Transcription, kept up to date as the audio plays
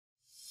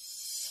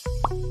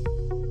Hey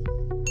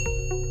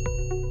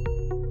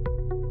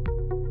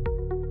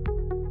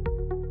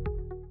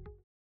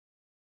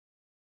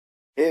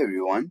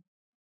everyone,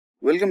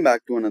 welcome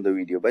back to another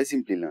video by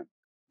Simplilearn.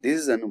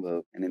 This is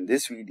Anubhav, and in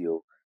this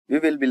video, we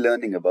will be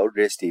learning about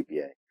REST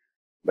API.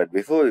 But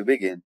before we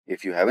begin,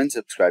 if you haven't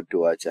subscribed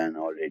to our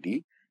channel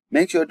already,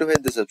 make sure to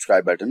hit the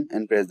subscribe button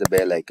and press the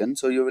bell icon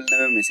so you will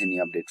never miss any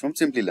update from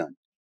Simplilearn.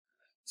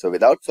 So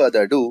without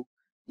further ado,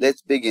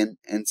 let's begin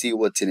and see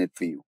what's in it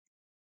for you.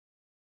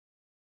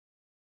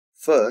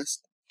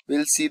 First,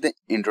 we'll see the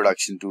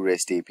introduction to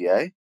REST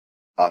API.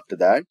 After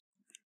that,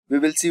 we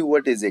will see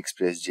what is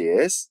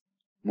Express.js.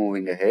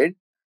 Moving ahead,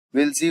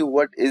 we'll see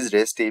what is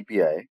REST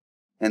API,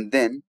 and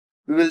then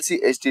we will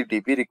see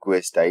HTTP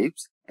request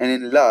types, and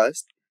in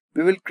last,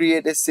 we will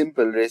create a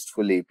simple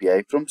RESTful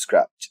API from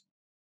scratch.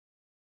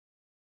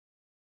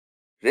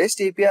 REST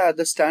API are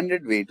the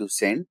standard way to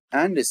send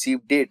and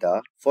receive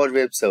data for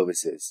web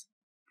services.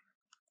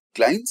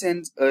 Client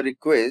sends a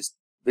request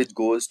which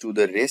goes to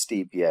the REST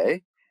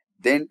API,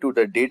 then to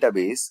the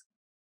database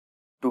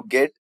to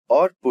get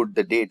or put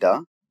the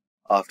data.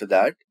 After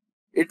that,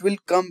 it will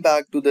come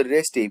back to the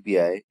REST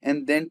API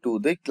and then to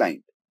the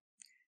client.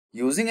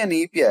 Using an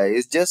API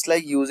is just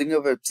like using a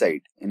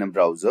website in a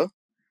browser,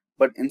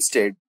 but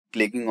instead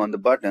clicking on the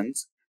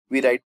buttons,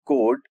 we write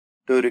code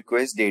to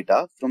request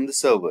data from the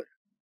server.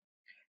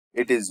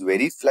 It is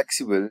very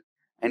flexible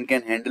and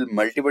can handle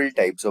multiple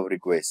types of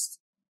requests.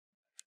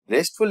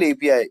 RESTful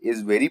API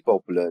is very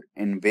popular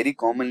and very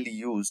commonly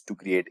used to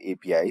create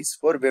APIs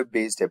for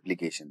web-based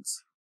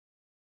applications.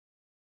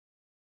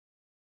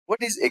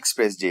 What is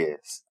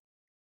Express.js?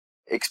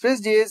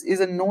 Express.js is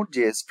a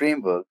Node.js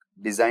framework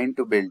designed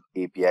to build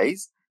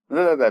APIs,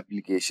 web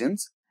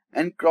applications,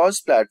 and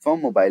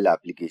cross-platform mobile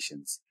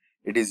applications.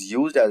 It is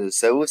used as a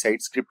server-side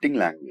scripting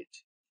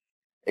language.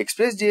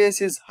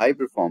 Express.js is high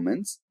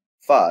performance,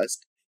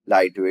 fast,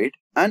 lightweight,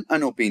 and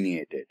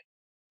unopinionated.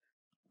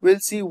 We'll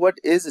see what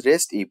is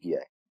REST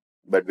API.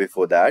 But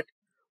before that,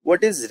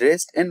 what is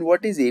REST and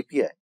what is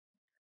API?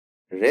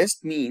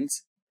 REST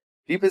means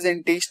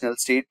representational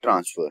state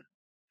transfer.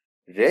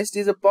 REST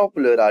is a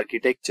popular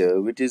architecture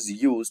which is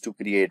used to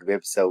create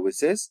web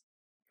services.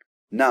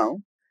 Now,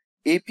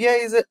 API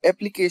is an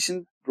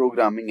application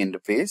programming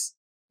interface.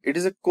 It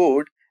is a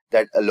code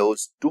that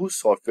allows two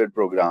software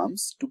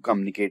programs to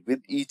communicate with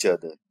each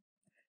other.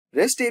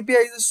 REST API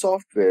is a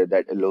software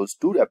that allows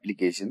two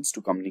applications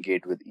to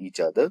communicate with each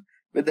other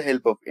with the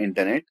help of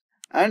internet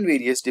and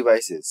various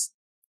devices.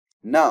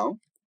 Now,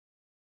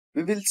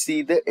 we will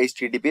see the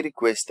HTTP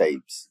request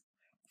types.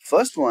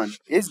 First one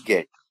is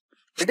GET.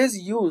 It is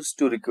used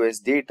to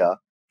request data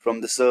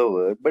from the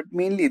server, but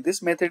mainly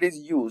this method is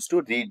used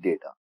to read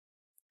data.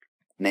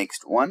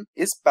 Next one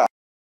is PATH.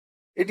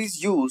 It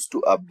is used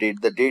to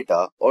update the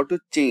data or to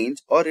change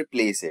or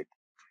replace it.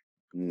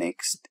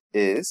 Next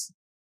is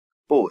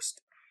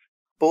POST.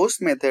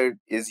 POST method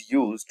is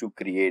used to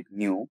create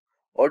new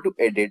or to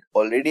edit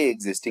already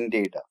existing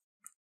data.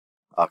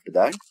 After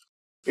that,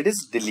 it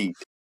is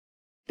delete.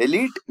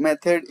 Delete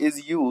method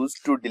is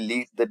used to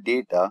delete the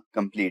data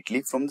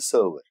completely from the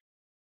server.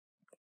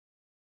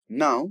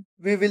 Now,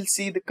 we will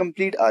see the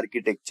complete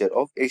architecture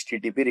of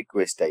HTTP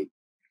request type.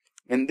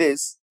 In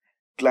this,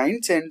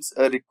 client sends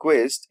a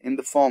request in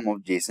the form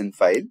of JSON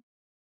file,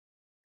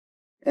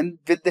 and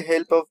with the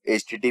help of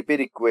HTTP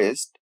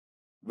request,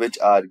 which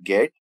are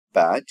GET,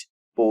 PATH,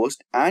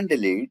 POST, and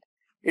DELETE,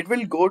 it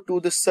will go to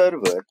the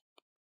server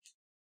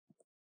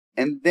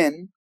and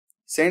then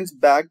sends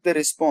back the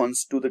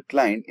response to the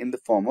client in the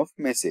form of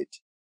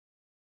message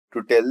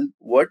to tell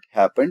what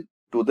happened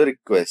to the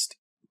request.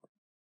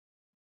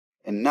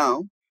 And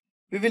now,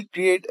 we will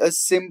create a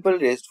simple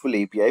RESTful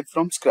API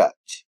from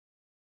scratch.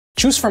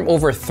 Choose from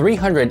over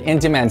 300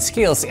 in-demand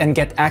skills and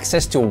get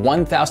access to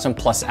 1,000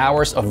 plus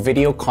hours of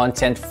video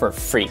content for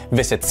free.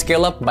 Visit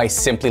SkillUp by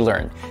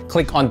Simplilearn.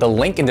 Click on the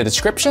link in the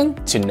description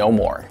to know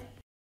more.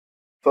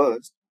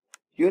 First,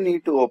 you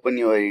need to open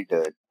your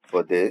editor.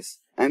 For this,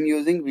 I am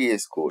using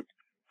VS Code.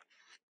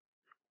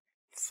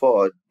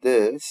 For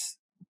this,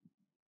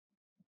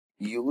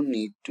 you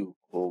need to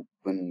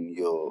open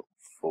your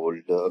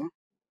folder.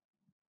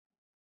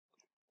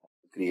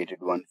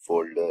 Created one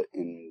folder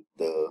in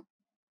the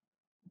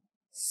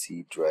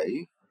C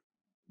drive,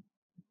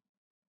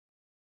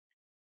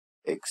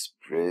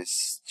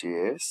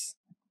 Express.js,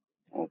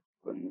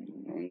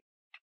 opening.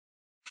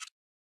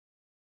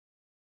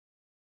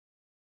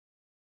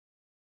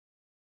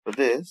 For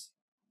this,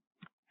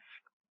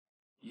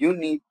 you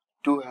need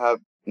to have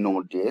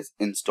Node.js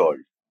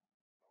installed.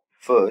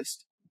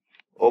 First,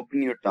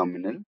 open your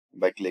terminal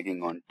by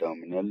clicking on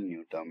terminal,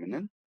 new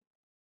terminal.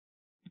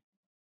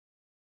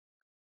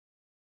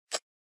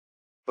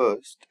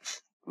 First,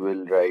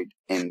 we'll write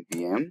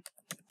npm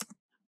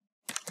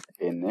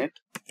init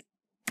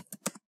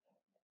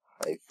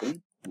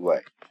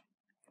 -y.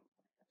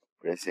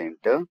 Press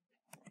enter.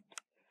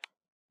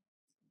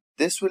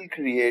 This will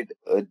create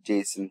a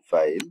JSON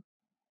file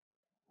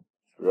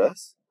for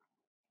us.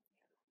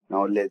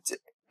 Now let's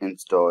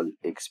install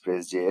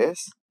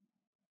Express.js.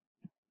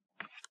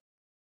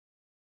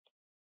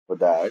 For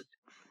that,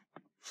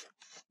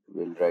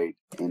 we'll write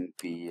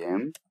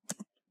npm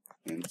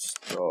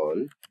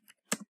install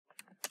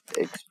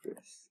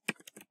express.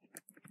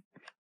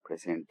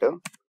 Press enter.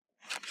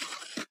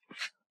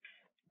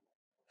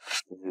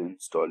 This is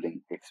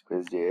installing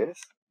express.js.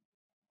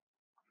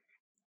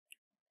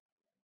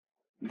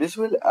 This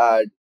will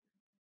add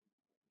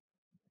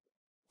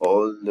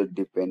all the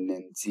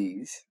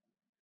dependencies.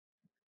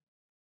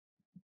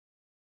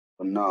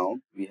 For now,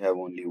 we have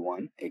only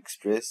one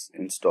express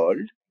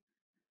installed.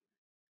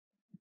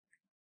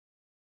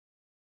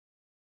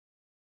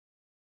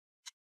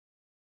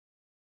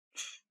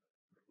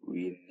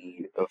 We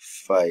need a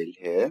file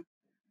here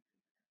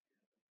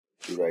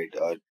to write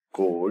our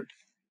code.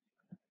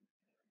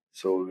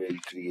 So we'll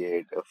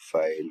create a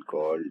file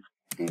called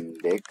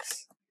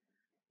index.js.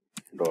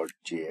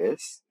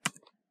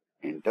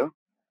 Enter.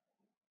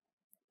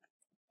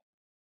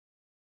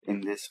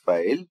 In this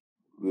file,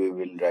 we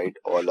will write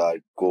all our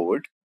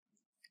code.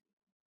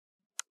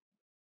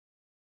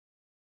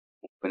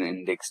 Open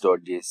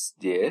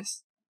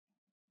index.js.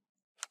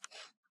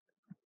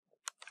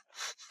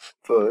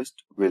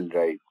 First, we'll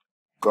write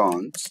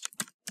const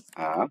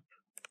app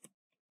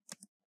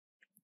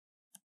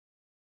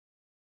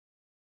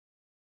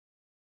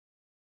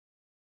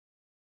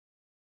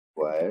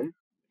wire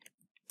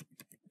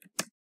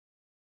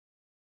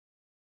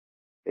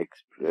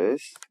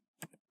express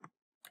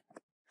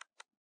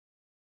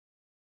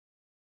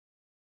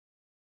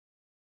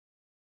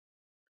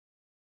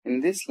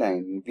In this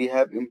line, we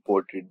have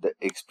imported the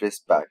express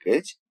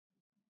package,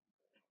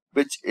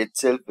 which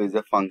itself is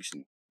a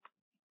function.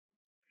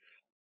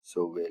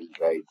 So we'll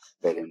write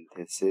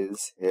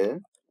parentheses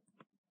here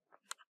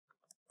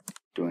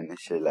to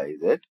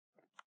initialize it.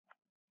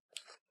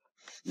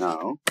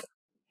 Now,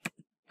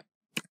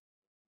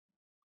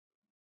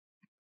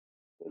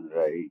 we'll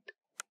write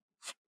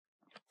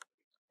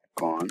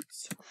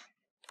const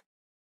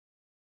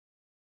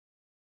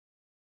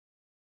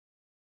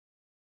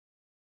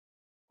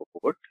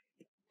port.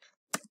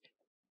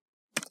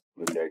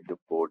 We'll write the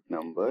port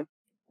number.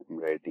 I'm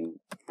writing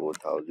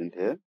 4000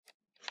 here.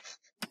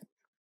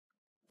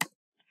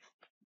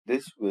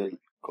 This will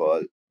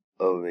call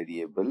a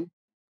variable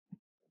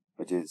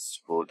which is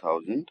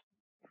 4000.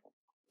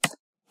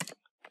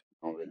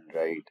 Now we'll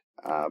write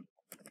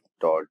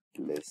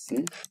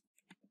app.listen.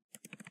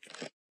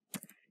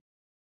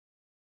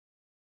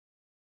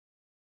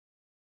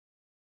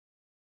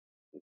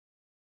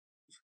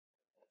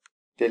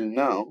 Till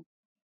now,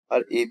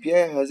 our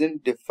API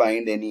hasn't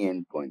defined any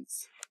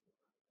endpoints.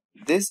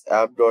 This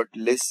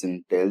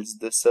app.listen tells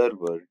the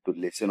server to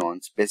listen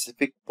on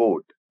specific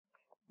port,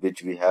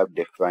 which we have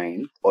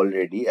defined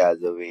already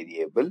as a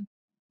variable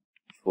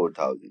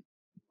 4000.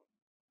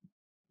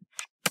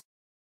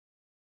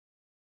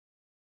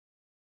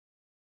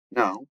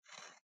 Now,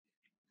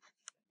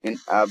 in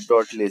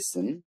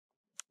app.listen,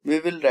 we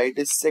will write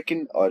a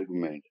second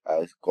argument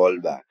as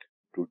callback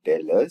to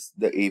tell us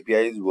the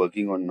API is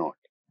working or not.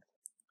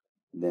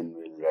 Then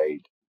we'll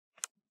write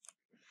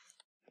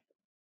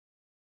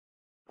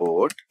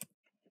port,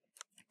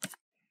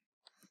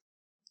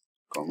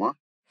 comma,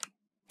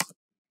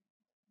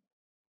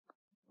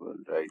 we'll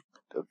write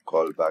the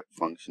callback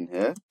function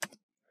here,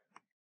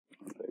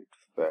 we'll write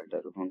fat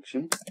arrow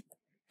function,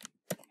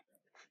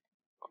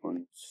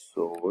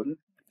 console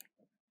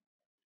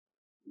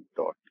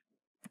dot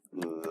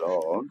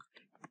log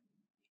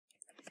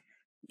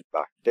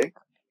backtick,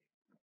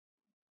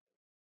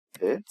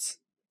 it's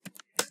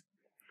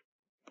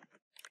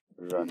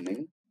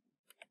running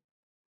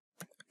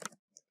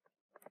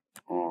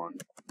on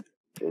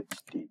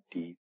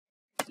HTTP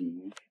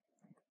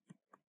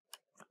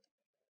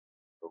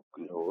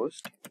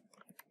localhost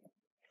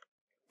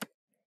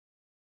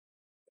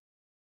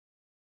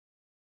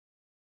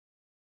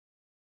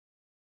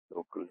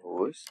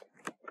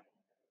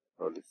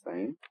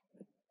 $sign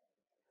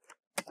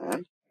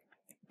and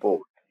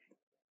port,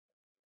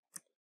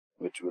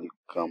 which will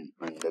come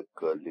under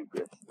curly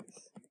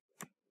braces.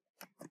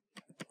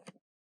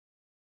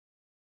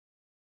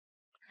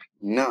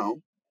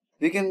 Now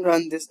we can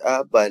run this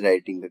app by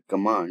writing the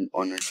command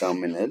on a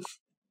terminal.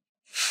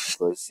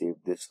 First save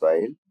this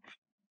file.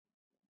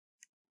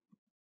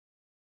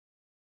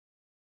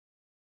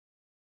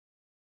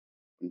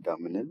 In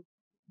terminal.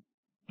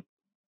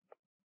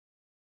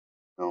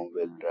 Now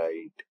we'll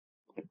write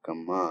a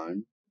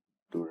command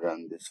to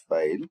run this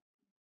file.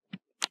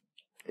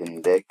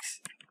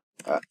 Index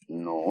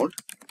node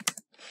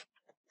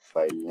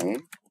file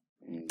name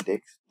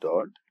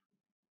index.js.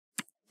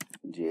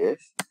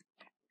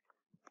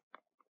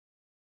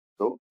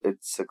 So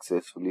it's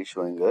successfully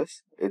showing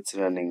us it's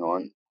running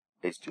on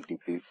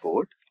HTTP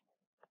port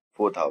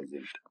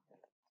 4000.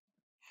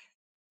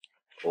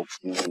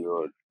 Open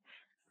your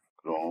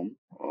Chrome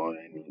or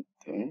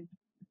anything.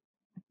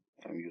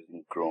 I'm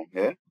using Chrome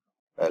here.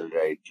 I'll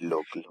write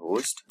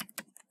localhost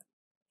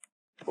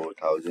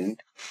 4000.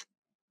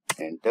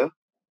 Enter.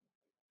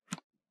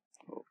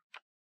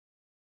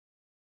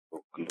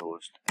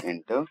 Localhost.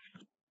 Enter.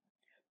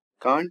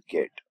 Can't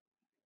get.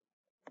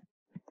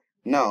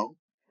 Now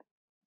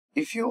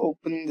If you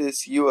open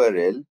this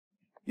URL,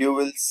 you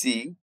will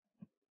see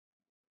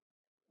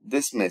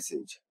this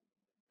message,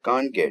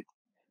 can't get.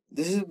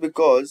 This is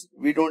because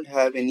we don't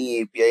have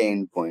any API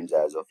endpoints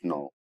as of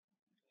now.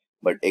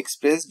 But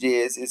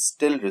Express.js is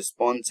still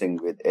responding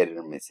with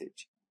error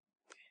message.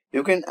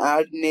 You can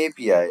add an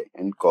API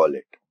and call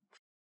it.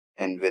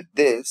 And with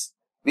this,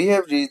 we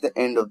have reached the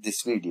end of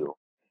this video.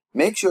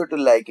 Make sure to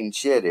like and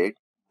share it.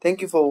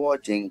 Thank you for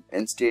watching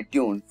and stay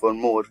tuned for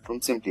more from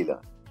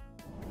Simplilearn.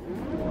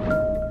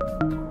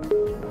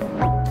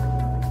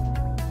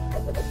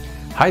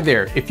 Hi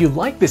there, if you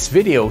like this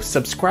video,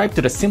 subscribe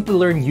to the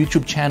Simplilearn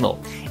YouTube channel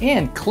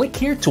and click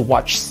here to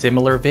watch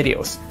similar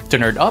videos. To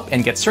nerd up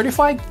and get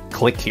certified,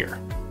 click here.